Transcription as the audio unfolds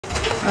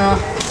No.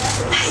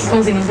 Ay,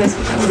 como si no se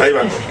escuchara. Ahí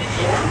va.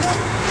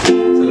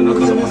 Solo no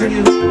cosa poner.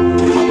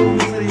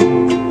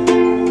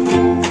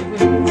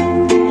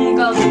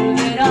 Nunca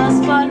volverás,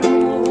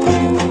 palomo.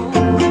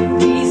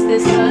 Viste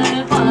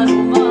el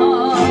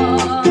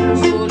palomar.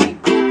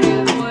 Solito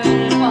quedó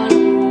el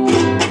palomo,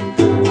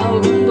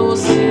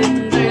 ahogándose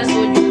entre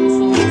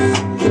sollozos,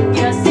 y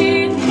así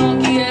no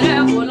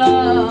quiere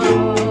volar.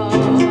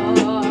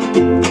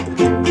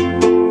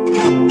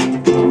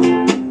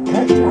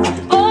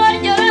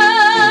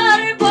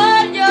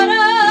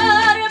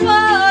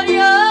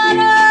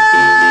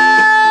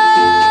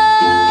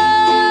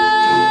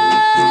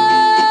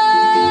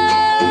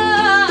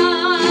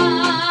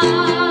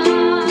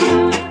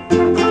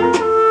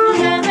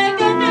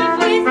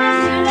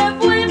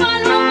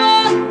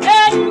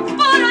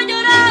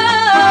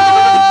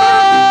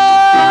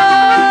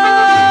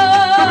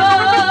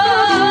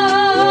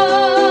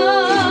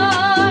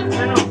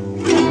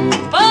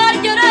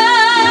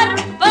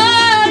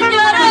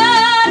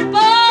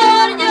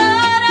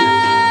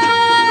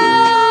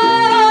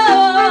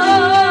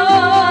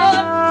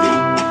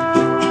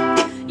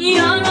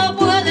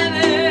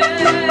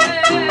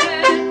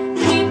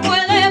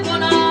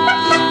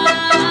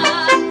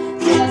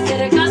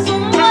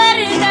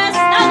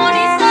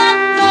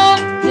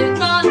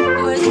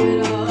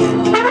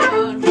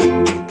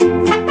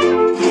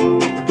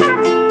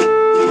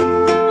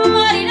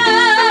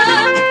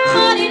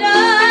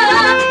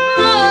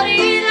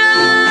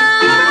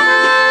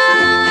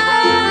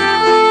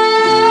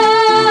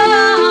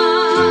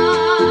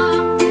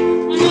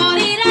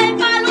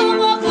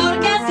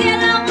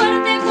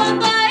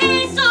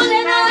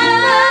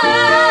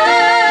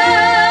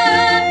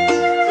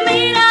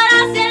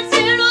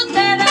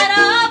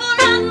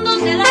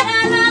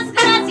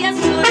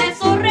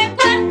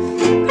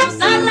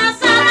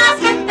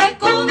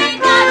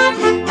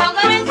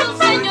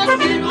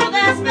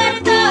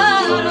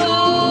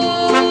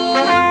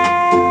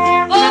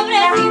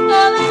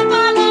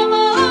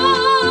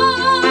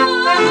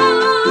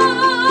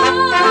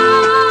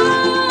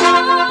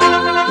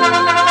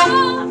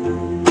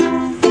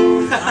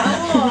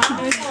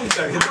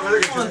 La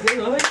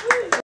gente